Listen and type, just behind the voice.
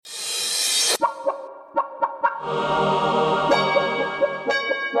The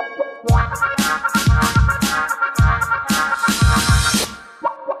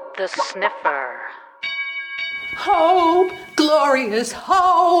Sniffer. Hope, glorious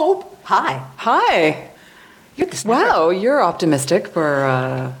hope. Hi. Hi. You're the Sniffer. Wow, you're optimistic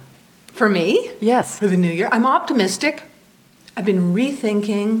for... For me? Yes. For the new year. I'm optimistic. I've been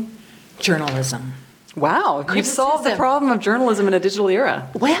rethinking journalism. Wow, you've solved the problem of journalism in a digital era.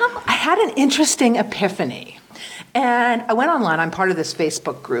 Well, I had an interesting epiphany. And I went online. I'm part of this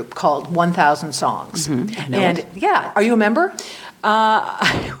Facebook group called 1,000 Songs. I know and it. yeah, are you a member?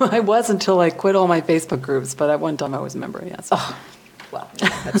 I was until I quit all my Facebook groups, but at one time I was a member, yes. Oh, well,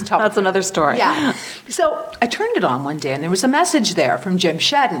 that's tough. That's another story. Yeah. So I turned it on one day, and there was a message there from Jim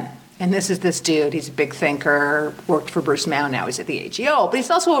Shedden. And this is this dude. He's a big thinker, worked for Bruce Mao, now he's at the AGO. But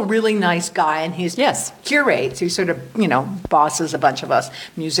he's also a really nice guy, and he's curates. He sort of, bosses a bunch of us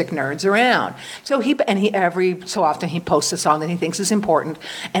music nerds around. So every so often he posts a song that he thinks is important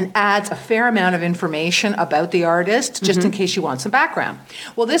and adds a fair amount of information about the artist, just in case you want some background.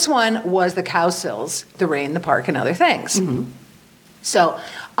 Well, this one was the Cowsills, The Rain, the Park, and Other Things. So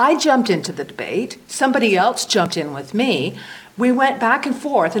I jumped into the debate. Somebody else jumped in with me. We went back and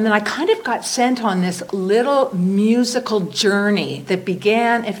forth, and then I kind of got sent on this little musical journey that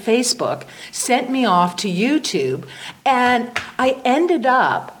began at Facebook, sent me off to YouTube, and I ended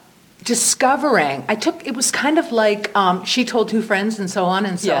up discovering, it was kind of like She Told Two Friends and so on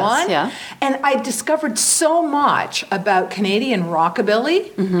and so on. Yeah. And I discovered so much about Canadian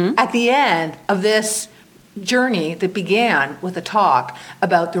rockabilly at the end of this journey that began with a talk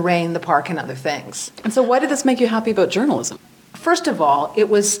about the rain, the park, and other things. And so why did this make you happy about journalism? First of all,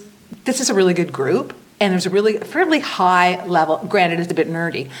 this is a really good group, and there's a really fairly high level, granted it's a bit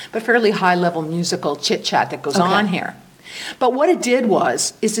nerdy, but fairly high level musical chit-chat that goes on here. But what it did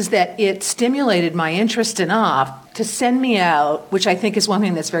is that it stimulated my interest enough to send me out, which I think is one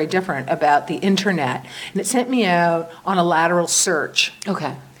thing that's very different about the internet, and it sent me out on a lateral search.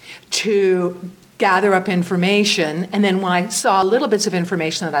 Okay. To gather up information, and then when I saw little bits of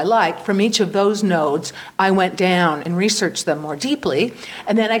information that I liked from each of those nodes, I went down and researched them more deeply,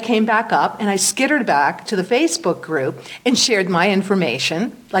 and then I came back up and I skittered back to the Facebook group and shared my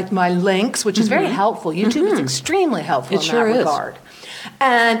information, like my links, which is very helpful. YouTube is extremely helpful in that regard.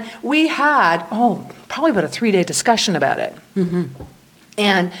 And we had, probably about a 3-day discussion about it.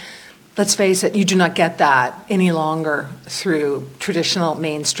 And let's face it, you do not get that any longer through traditional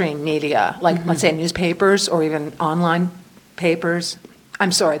mainstream media, like, let's say, newspapers or even online papers.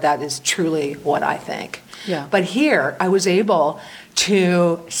 I'm sorry, that is truly what I think. Yeah. But here, I was able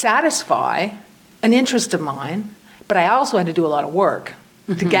to satisfy an interest of mine, but I also had to do a lot of work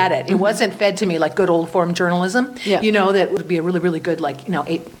to get it. It wasn't fed to me like good old-form journalism, that would be a really, really good,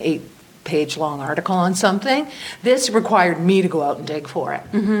 eight-page long article on something. This required me to go out and dig for it.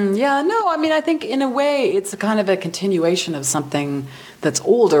 Yeah, no, I mean, I think in a way it's kind of a continuation of something that's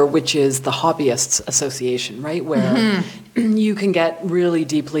older, which is the Hobbyists Association, right? Where you can get really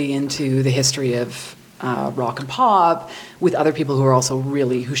deeply into the history of rock and pop with other people who are also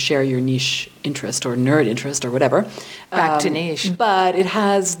who share your niche interest or nerd interest or whatever. Back to niche. But it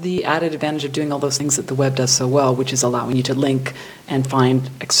has the added advantage of doing all those things that the web does so well, which is allowing you to link and find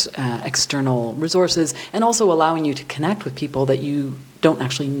external resources, and also allowing you to connect with people that you don't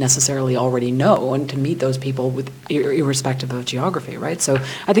actually necessarily already know, and to meet those people with irrespective of geography, right? So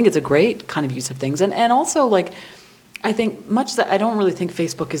I think it's a great kind of use of things. And also, I think much that I don't really think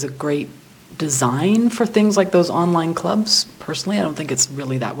Facebook is a great design for things like those online clubs. Personally, I don't think it's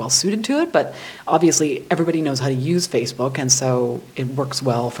really that well suited to it, but obviously everybody knows how to use Facebook, and so it works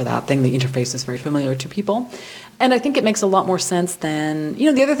well for that thing. The interface is very familiar to people. And I think it makes a lot more sense than, the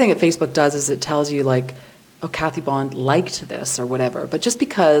other thing that Facebook does is it tells you Cathi Bond liked this or whatever. But just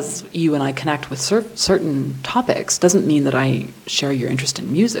because you and I connect with certain topics doesn't mean that I share your interest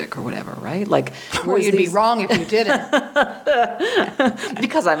in music or whatever, right? Well, you'd be wrong if you didn't.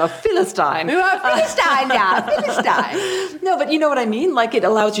 Because I'm a Philistine. You're a Philistine now, Philistine. No, but you know what I mean? It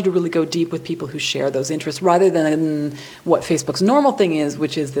allows you to really go deep with people who share those interests rather than what Facebook's normal thing is,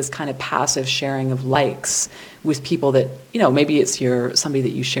 which is this kind of passive sharing of likes with people that, maybe it's somebody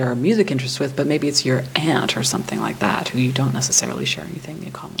that you share a music interest with, but maybe it's your aunt or something like that who you don't necessarily share anything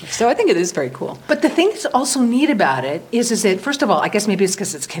in common with. So I think it is very cool. But the thing that's also neat about it is that, first of all, I guess maybe it's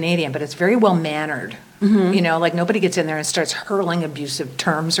because it's Canadian, but it's very well mannered. Nobody gets in there and starts hurling abusive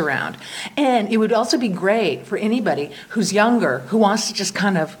terms around. And it would also be great for anybody who's younger, who wants to just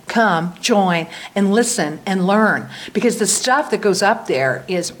kind of come, join, and listen and learn. Because the stuff that goes up there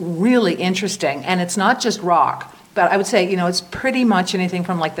is really interesting. And it's not just rock. But I would say, it's pretty much anything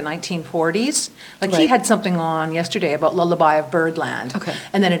from like the 1940s. Like he Right. had something on yesterday about Lullaby of Birdland. Okay.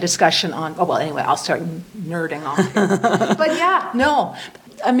 And then a discussion on, anyway, I'll start nerding off here. But yeah, no.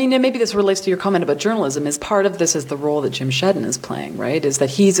 I mean, and maybe this relates to your comment about journalism, is part of this is the role that Jim Shedden is playing, right? Is that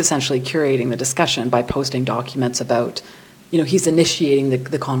he's essentially curating the discussion by posting documents about, he's initiating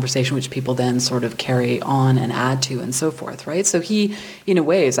the conversation, which people then sort of carry on and add to and so forth, right? So he, in a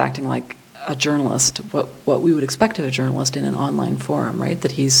way, is acting like a journalist, what we would expect of a journalist in an online forum, right?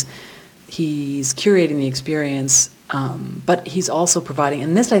 That he's curating the experience, but he's also providing,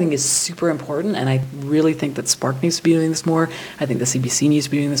 and this I think is super important, and I really think that Spark needs to be doing this more. I think the CBC needs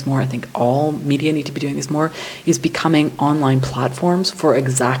to be doing this more. I think all media need to be doing this more, is becoming online platforms for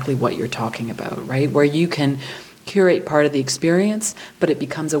exactly what you're talking about, right? Where you can curate part of the experience, but it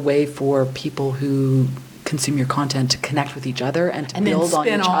becomes a way for people who consume your content to connect with each other and to build on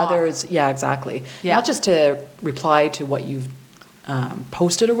each other's. Yeah, exactly. Yeah. Not just to reply to what you've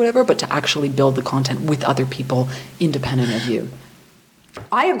posted or whatever, but to actually build the content with other people independent of you.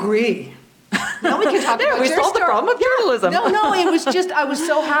 I agree. Now we can talk about we solved the problem of journalism. No, it was just, I was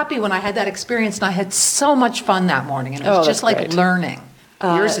so happy when I had that experience, and I had so much fun that morning, and it was just like great. learning.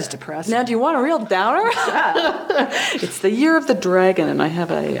 Yours is depressing. Now, do you want a real downer? It's the year of the dragon, and I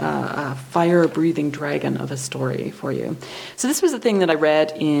have a fire-breathing dragon of a story for you. So this was the thing that I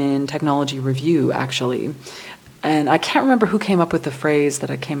read in Technology Review, actually. And I can't remember who came up with the phrase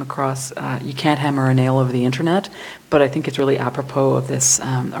that I came across, you can't hammer a nail over the internet, but I think it's really apropos of this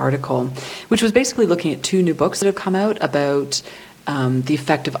article, which was basically looking at 2 new books that have come out about the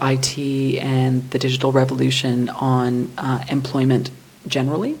effect of IT and the digital revolution on employment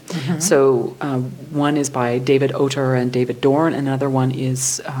generally. Mm-hmm. So one is by David Otter and David Dorn, and another one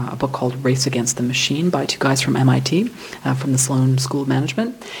is a book called Race Against the Machine by 2 guys from MIT, from the Sloan School of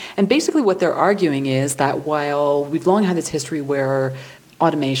Management. And basically what they're arguing is that while we've long had this history where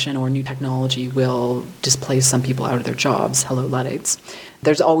automation or new technology will displace some people out of their jobs, hello Luddites,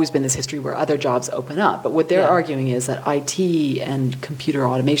 there's always been this history where other jobs open up. But what they're arguing is that IT and computer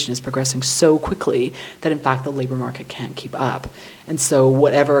automation is progressing so quickly that, in fact, the labor market can't keep up. And so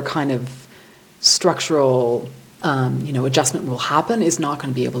whatever kind of structural adjustment will happen is not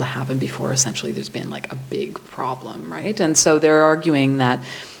going to be able to happen before essentially there's been like a big problem, right? And so they're arguing that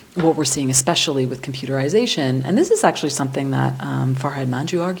what we're seeing, especially with computerization, and this is actually something that Farhad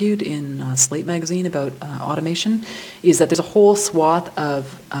Manjoo argued in Slate magazine about automation, is that there's a whole swath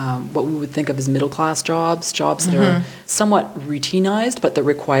of what we would think of as middle-class jobs that are somewhat routinized, but that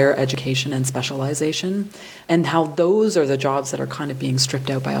require education and specialization, and how those are the jobs that are kind of being stripped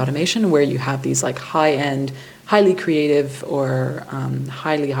out by automation, where you have these like high-end, highly creative or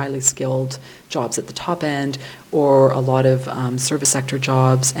highly skilled jobs at the top end, or a lot of service sector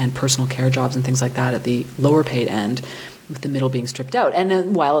jobs and personal care jobs and things like that at the lower paid end, with the middle being stripped out.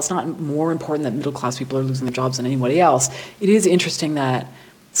 And while it's not more important that middle class people are losing their jobs than anybody else, it is interesting that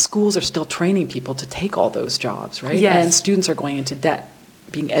schools are still training people to take all those jobs, right? Yes. And students are going into debt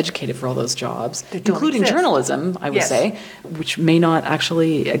being educated for all those jobs, That don't including exist. journalism, I would say, which may not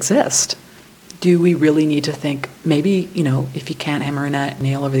actually exist. Do we really need to think, maybe, if you can't hammer a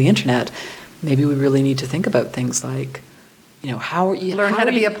nail over the internet, maybe we really need to think about things like, how are you... Learn how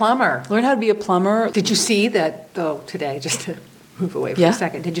to be a plumber. Learn how to be a plumber. Did you see that, though, today, just to move away for Yeah. a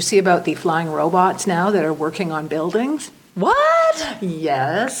second, did you see about the flying robots now that are working on buildings? What?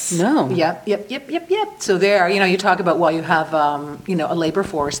 Yes. No. Yep. So there, you talk about, you have, a labor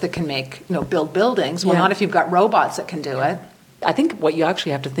force that can make, build buildings. Well, Yeah. not if you've got robots that can do it. I think what you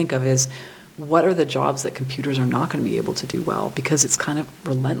actually have to think of is, what are the jobs that computers are not going to be able to do well? Because it's kind of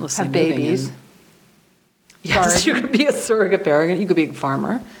relentlessly Have moving. babies. And, yes, you could be a surrogate parent. You could be a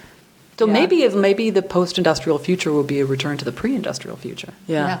farmer. So maybe the post-industrial future will be a return to the pre-industrial future.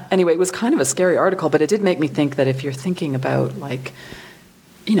 Yeah. Anyway, it was kind of a scary article, but it did make me think that if you're thinking about, like,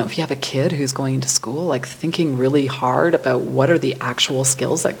 if you have a kid who's going to school, like thinking really hard about what are the actual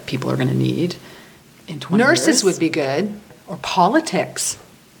skills that people are going to need in 20 years. Nurses would be good. Or politics.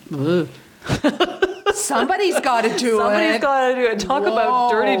 Ugh. Somebody's got to do it. Somebody's got to do it. Talk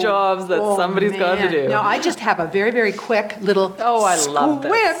about dirty jobs that somebody's got to do. Now, I just have a very, very quick little I love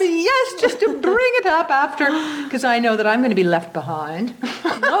this. Yes, just to bring it up after, because I know that I'm going to be left behind.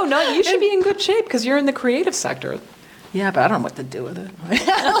 No, you should be in good shape because you're in the creative sector. Yeah, but I don't know what to do with it.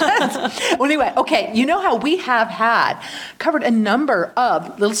 Well, anyway, okay, you know how we have covered a number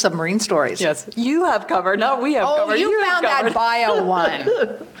of little submarine stories. Yes, you have covered, not we have covered. Oh, you found that bio one.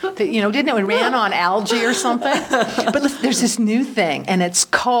 That, didn't it? It ran on algae or something. But listen, there's this new thing, and it's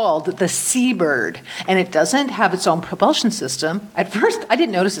called the Seabird, and it doesn't have its own propulsion system. At first, I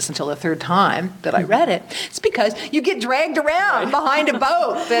didn't notice this until the third time that I read it. It's because you get dragged around behind a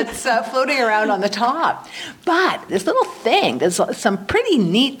boat that's floating around on the top. But this little thing, there's some pretty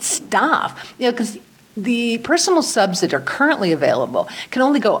neat stuff, because the personal subs that are currently available can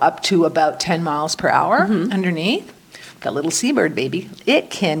only go up to about 10 miles per hour underneath. The little Seabird, baby, it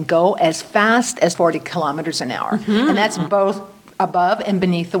can go as fast as 40 kilometers an hour, and that's both above and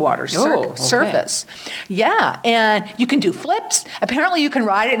beneath the water surface. Yeah, and you can do flips. Apparently, you can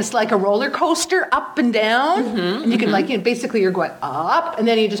ride it, and it's like a roller coaster up and down. And you can basically you're going up, and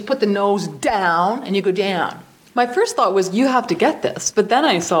then you just put the nose down, and you go down. My first thought was you have to get this, but then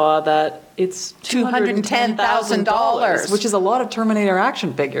I saw that it's $210,000, which is a lot of Terminator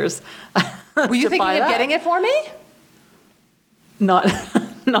action figures. Were you thinking of getting it for me? Not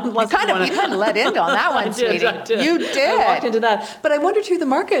unless you kind of let in on that one, sweetie. You did. I walked into that, but I wondered who the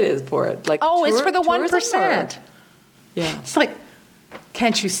market is for it. Like, it's for the 1%. Yeah, it's like,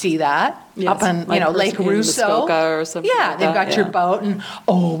 can't you see that up on like Lake Russo or something? Yeah, like they've that, got your boat, and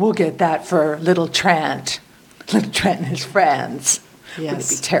we'll get that for little Trent. Little Trent and his friends. Yes. Would it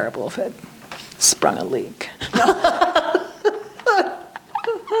be terrible if it sprung a leak?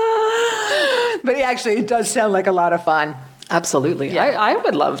 But actually, it does sound like a lot of fun. Absolutely. Yeah. I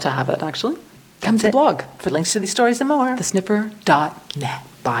would love to have it, actually. Come to the blog for links to these stories and more. thesnniffer.net.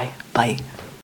 Bye.